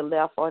look to the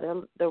left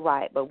or the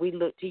right, but we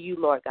look to you,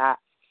 Lord God,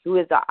 who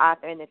is the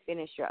author and the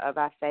finisher of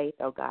our faith,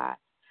 oh God.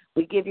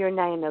 We give your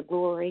name the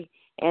glory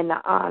and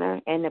the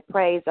honor and the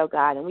praise, oh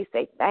God. And we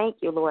say thank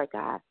you, Lord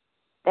God.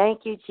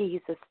 Thank you,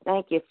 Jesus.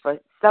 Thank you for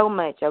so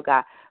much, oh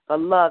God, for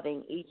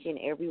loving each and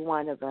every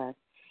one of us.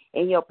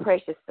 In your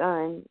precious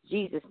Son,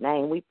 Jesus'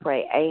 name, we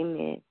pray.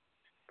 Amen.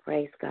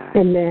 Praise God.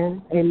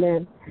 Amen.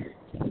 Amen.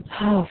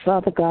 Oh,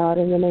 Father God,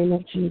 in the name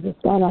of Jesus,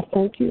 God, I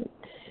thank you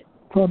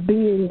for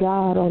being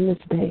God on this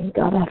day.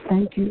 God, I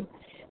thank you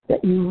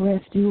that you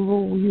rest, you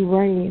rule, you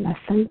reign. I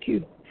thank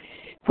you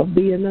for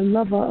being the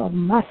lover of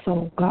my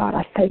soul. God,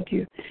 I thank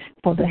you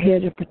for the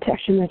hedge of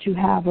protection that you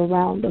have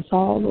around us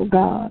all, oh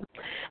God.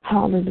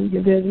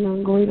 Hallelujah. There's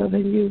none greater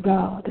than you,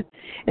 God.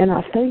 And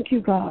I thank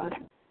you, God.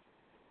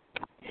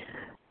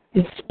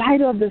 In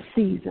spite of the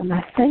season,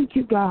 I thank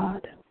you,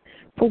 God,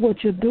 for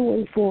what you're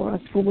doing for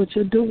us, for what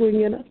you're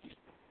doing in us.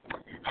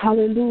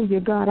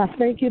 Hallelujah, God. I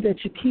thank you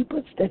that you keep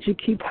us, that you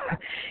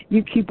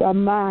keep our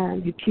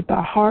mind, you keep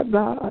our heart,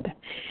 God.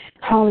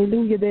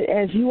 Hallelujah, that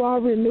as you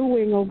are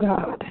renewing, oh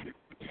God,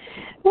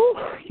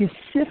 you're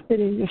sifting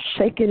and you're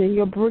shaking and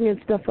you're bringing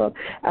stuff up.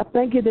 I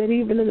thank you that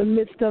even in the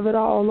midst of it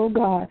all, oh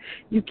God,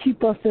 you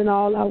keep us in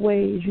all our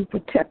ways. You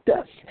protect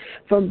us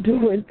from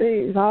doing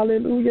things,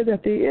 hallelujah,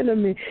 that the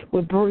enemy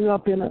would bring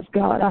up in us,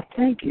 God. I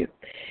thank you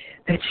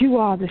that you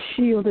are the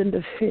shield and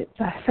defense.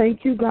 I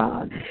thank you,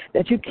 God,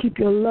 that you keep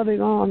your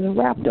loving arms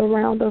wrapped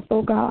around us,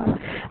 oh God.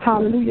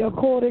 Hallelujah.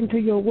 According to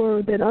your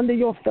word, that under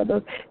your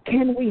feathers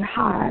can we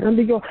hide.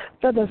 Under your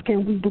feathers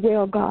can we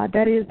dwell, God.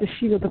 That is the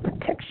shield of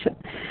protection.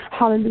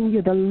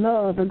 Hallelujah. The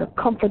love and the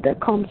comfort that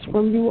comes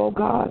from you, oh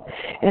God.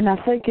 And I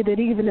thank you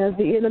that even as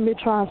the enemy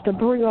tries to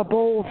bring up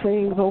old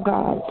things, oh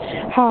God.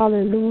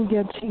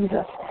 Hallelujah,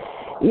 Jesus.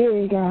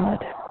 Yeah,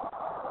 God.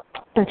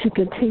 That you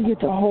continue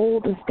to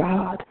hold us,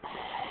 God,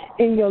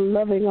 in your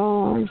loving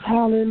arms.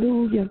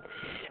 Hallelujah.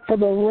 For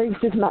the race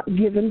is not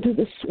given to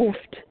the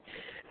swift,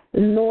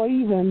 nor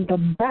even the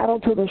battle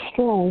to the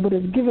strong, but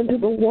is given to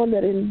the one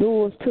that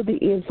endures to the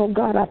end. So,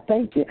 God, I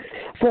thank you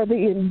for the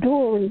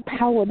enduring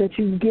power that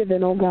you've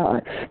given, oh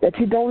God, that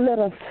you don't let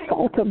us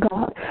falter,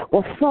 God.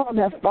 Well, some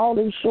have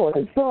fallen short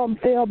and some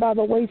fell by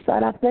the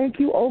wayside. I thank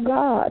you, oh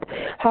God,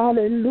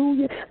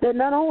 hallelujah, that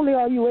not only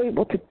are you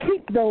able to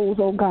keep those,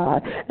 oh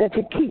God, that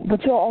you keep,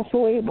 but you're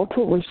also able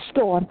to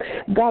restore,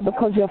 God,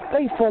 because you're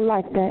faithful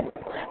like that.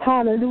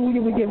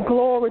 Hallelujah. We give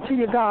glory to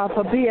you, God,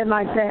 for being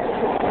like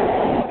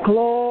that.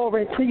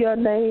 Glory to your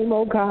name,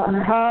 oh God.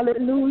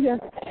 Hallelujah.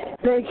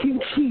 Thank you,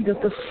 Jesus.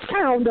 The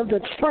sound of the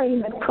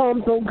train that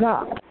comes, oh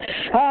God.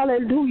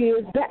 Hallelujah.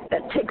 Is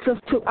that takes us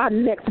to our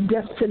next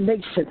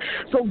destination.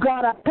 So,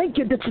 God, I thank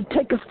you that you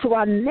take us to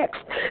our next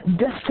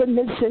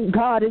destination,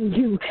 God, in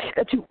you,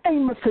 that you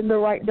aim us in the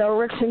right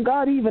direction.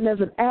 God, even as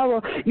an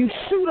arrow, you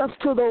shoot us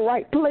to the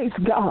right place,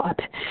 God.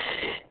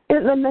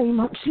 In the name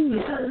of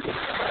Jesus.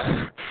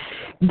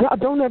 God,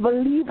 don't ever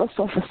leave us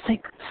or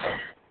forsake us.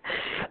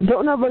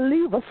 Don't ever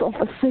leave us or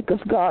forsake us,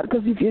 God,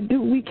 because if you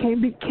do, we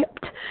can't be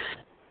kept.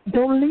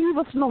 Don't leave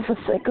us nor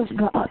forsake us,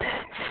 God.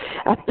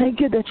 I thank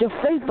you that you're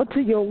faithful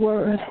to your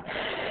word.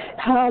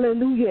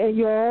 Hallelujah, and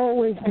you're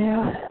always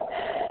there.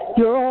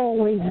 You're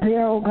always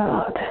there, oh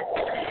God.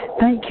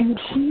 Thank you,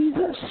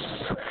 Jesus.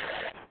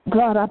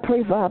 God, I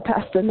pray for our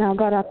pastor now.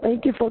 God, I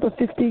thank you for the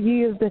 50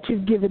 years that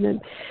you've given him.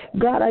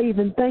 God, I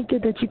even thank you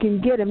that you can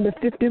get him to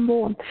 50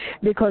 more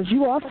because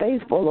you are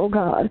faithful, oh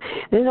God.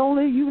 And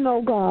only you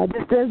know, God,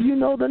 just as you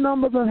know the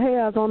numbers of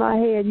hairs on our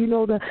head, you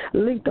know the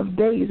length of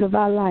days of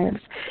our lives.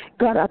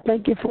 God, I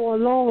thank you for a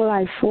long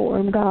life for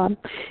him, God.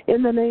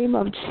 In the name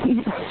of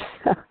Jesus.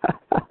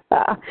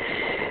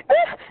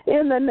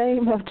 In the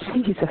name of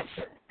Jesus.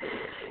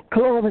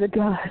 Glory to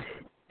God.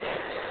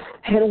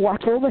 And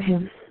watch over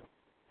him.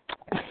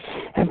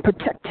 And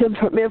protect him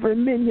from every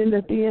minion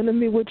that the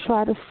enemy would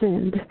try to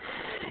send.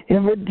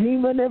 Every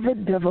demon, every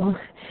devil,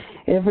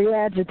 every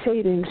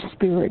agitating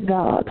spirit,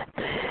 God.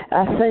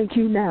 I thank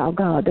you now,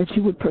 God, that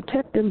you would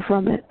protect him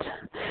from it,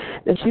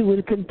 that you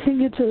would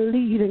continue to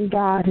lead and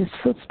guide his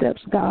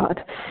footsteps, God.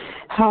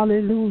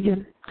 Hallelujah.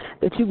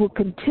 That you will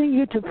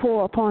continue to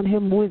pour upon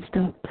him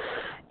wisdom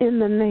in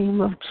the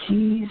name of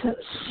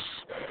Jesus.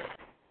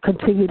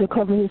 Continue to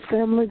cover his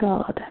family,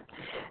 God.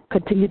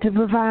 Continue to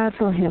provide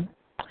for him.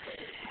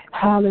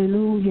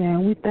 Hallelujah.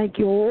 And we thank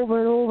you over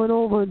and over and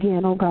over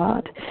again, oh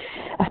God.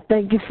 I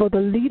thank you for the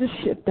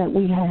leadership that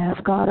we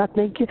have, God. I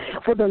thank you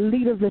for the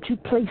leaders that you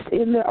placed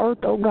in the earth,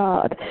 oh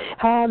God.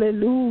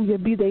 Hallelujah.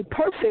 Be they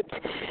perfect,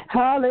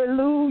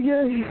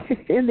 hallelujah,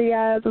 in the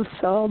eyes of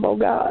some, oh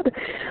God,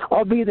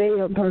 or be they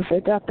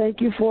imperfect. I thank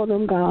you for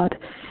them, God.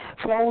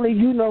 For only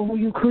you know who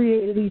you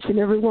created each and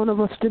every one of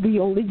us to be.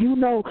 Only you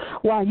know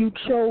why you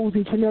chose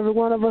each and every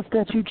one of us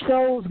that you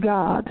chose,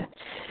 God.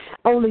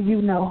 Only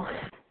you know.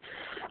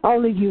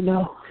 Only you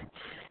know.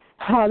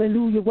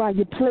 Hallelujah. Why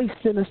you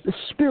placed in us the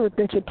spirit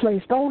that you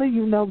placed. Only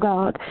you know,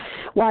 God.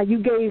 Why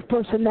you gave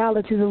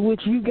personalities of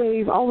which you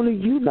gave. Only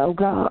you know,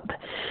 God.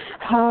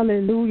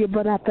 Hallelujah.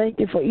 But I thank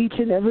you for each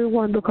and every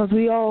one because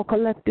we all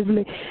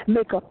collectively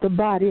make up the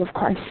body of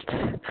Christ.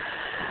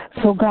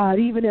 So, God,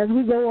 even as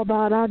we go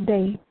about our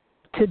day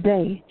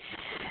today,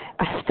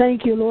 I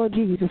thank you, Lord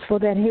Jesus, for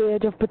that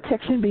hedge of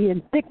protection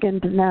being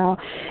thickened now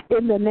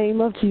in the name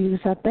of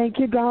Jesus. I thank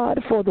you, God,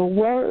 for the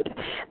word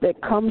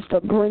that comes to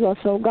bring us,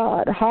 oh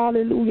God,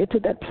 hallelujah, to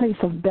that place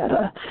of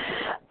better.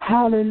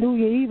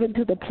 Hallelujah, even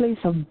to the place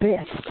of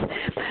best.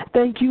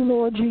 Thank you,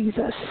 Lord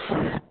Jesus,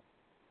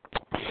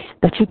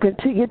 that you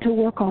continue to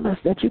work on us,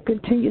 that you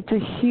continue to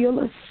heal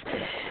us.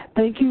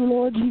 Thank you,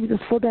 Lord Jesus,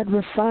 for that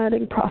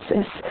refining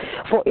process.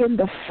 For in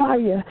the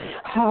fire,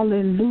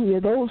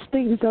 hallelujah, those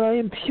things that are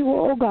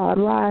impure, oh God,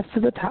 rise to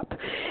the top,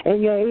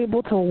 and you're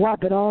able to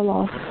wipe it all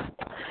off.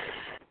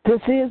 This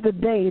is the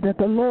day that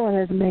the Lord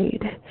has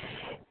made,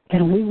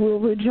 and we will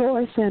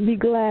rejoice and be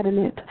glad in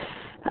it.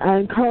 I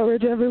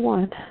encourage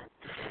everyone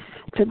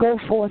to go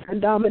forth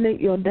and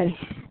dominate your day,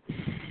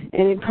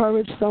 and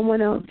encourage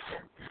someone else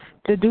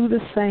to do the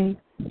same.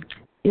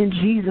 In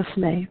Jesus'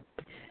 name,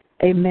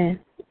 amen.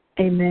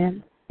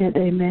 Amen and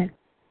amen.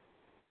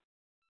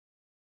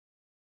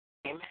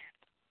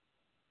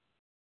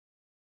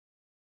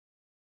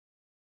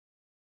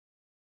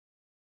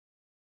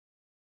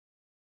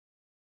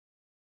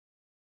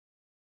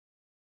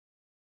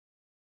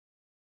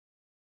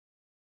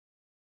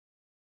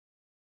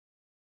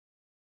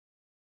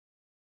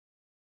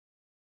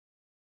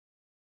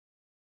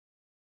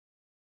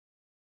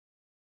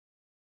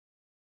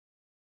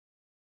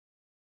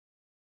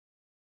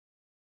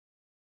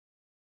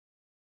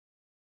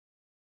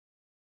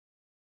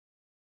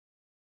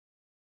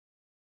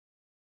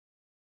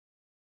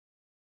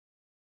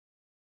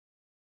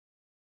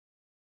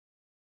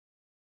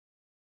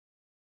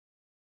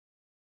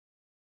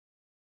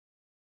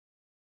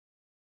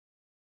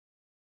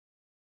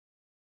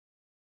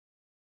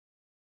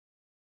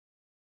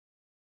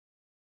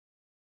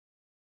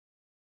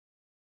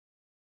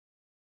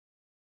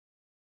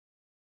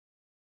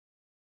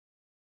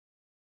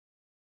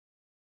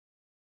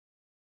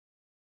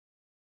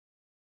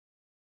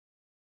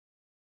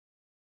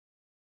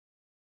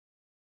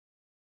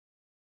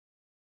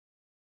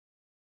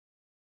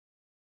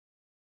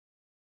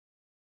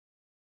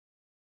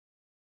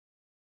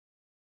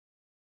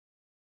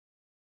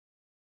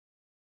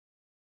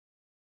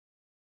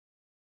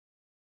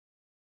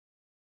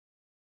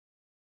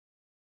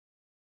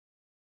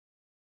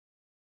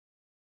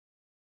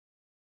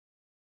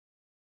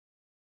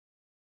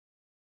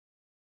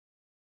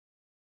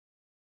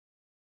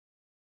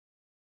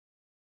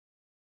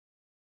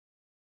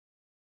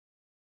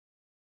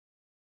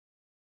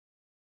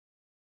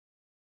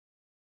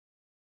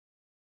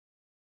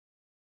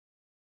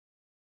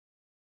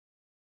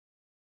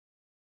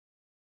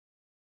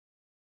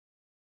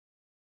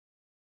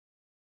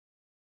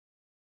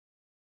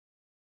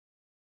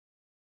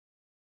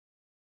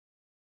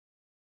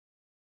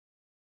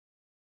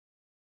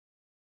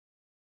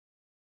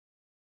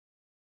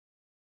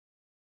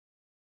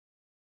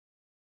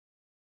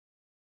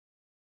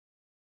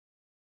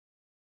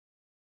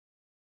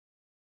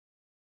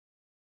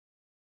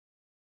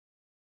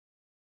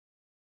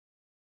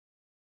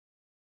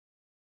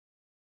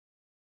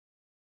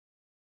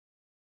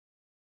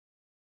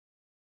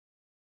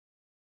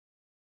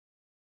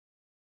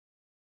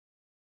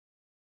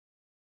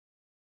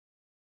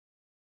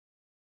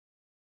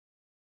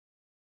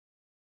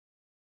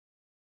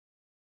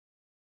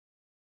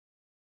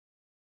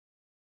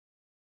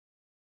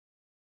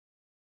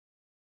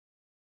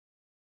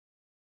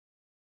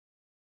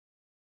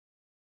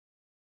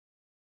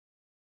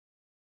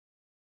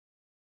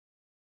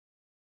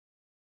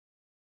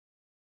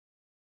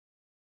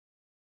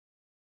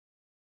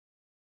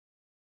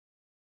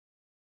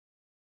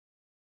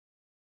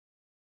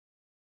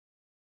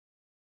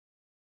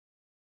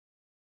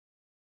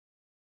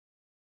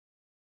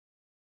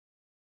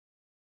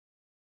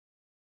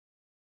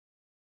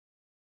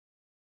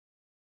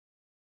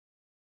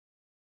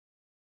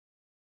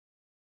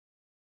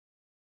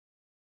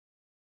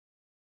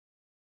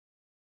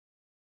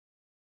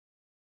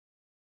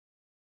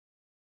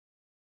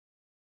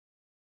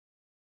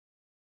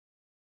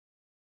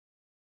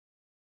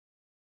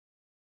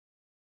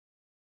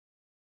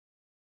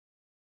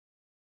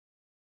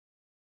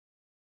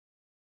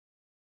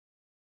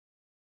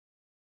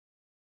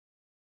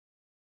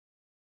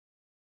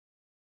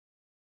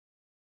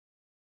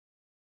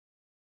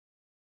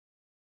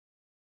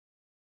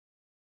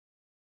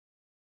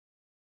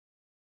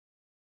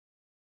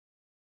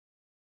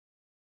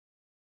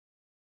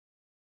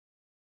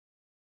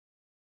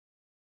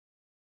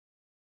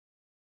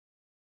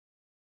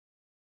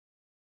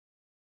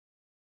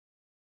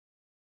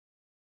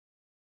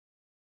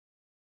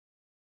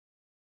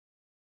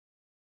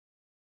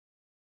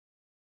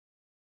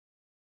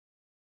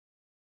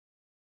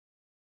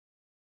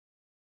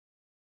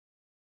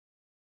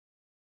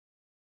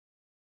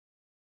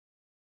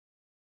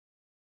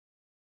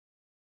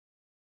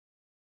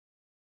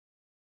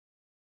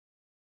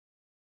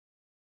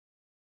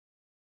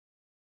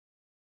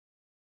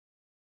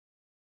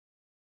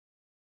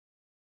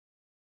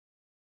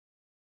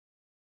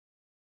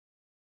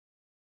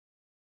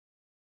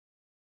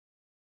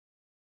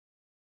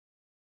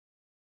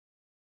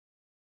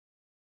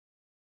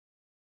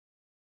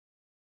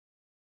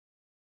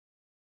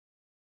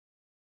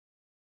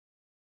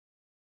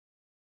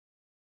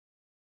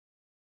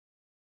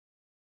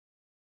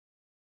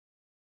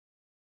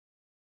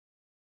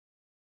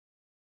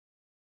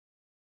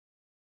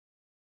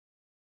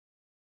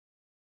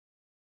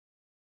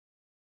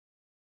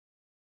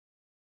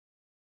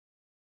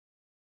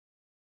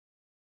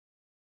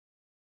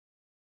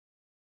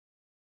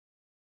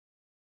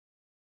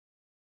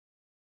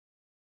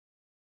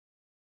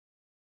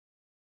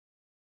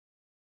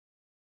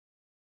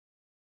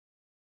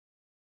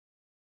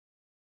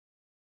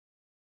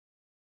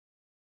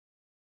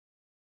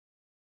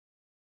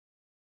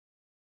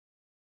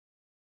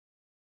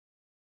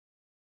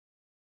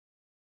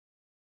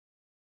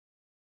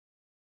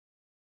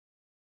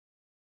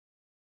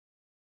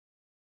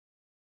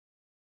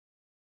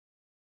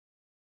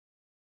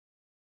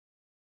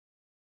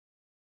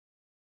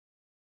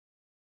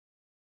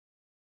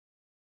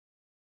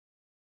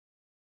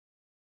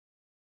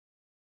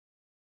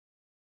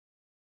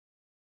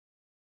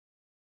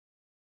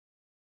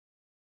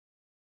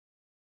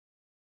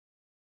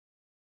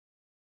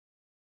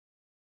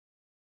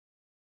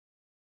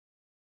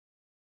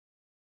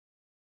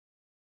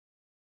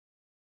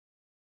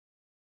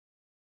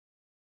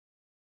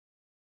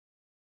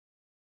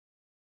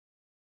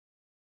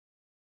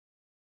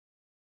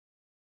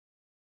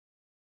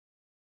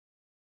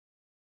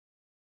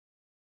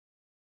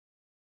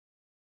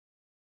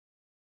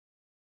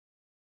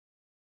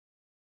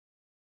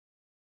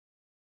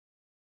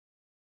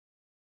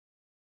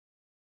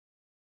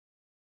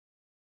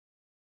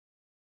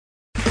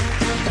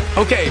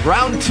 Okay,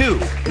 round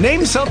two.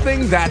 Name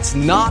something that's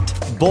not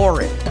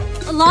boring.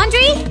 A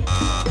laundry?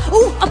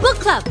 Ooh, a book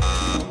club.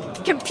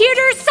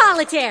 Computer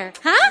solitaire,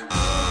 huh?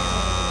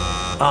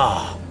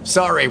 Ah,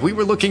 sorry, we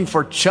were looking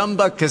for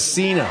Chumba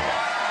Casino.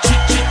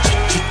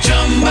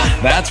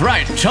 That's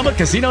right,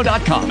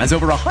 ChumbaCasino.com has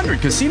over 100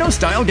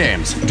 casino-style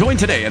games. Join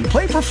today and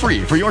play for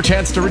free for your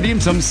chance to redeem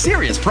some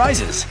serious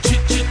prizes.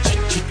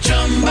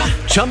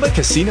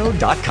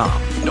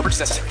 ChumbaCasino.com. No purchase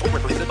necessary. Void where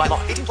prohibited by law.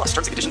 18+ terms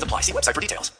and conditions apply. See website for details.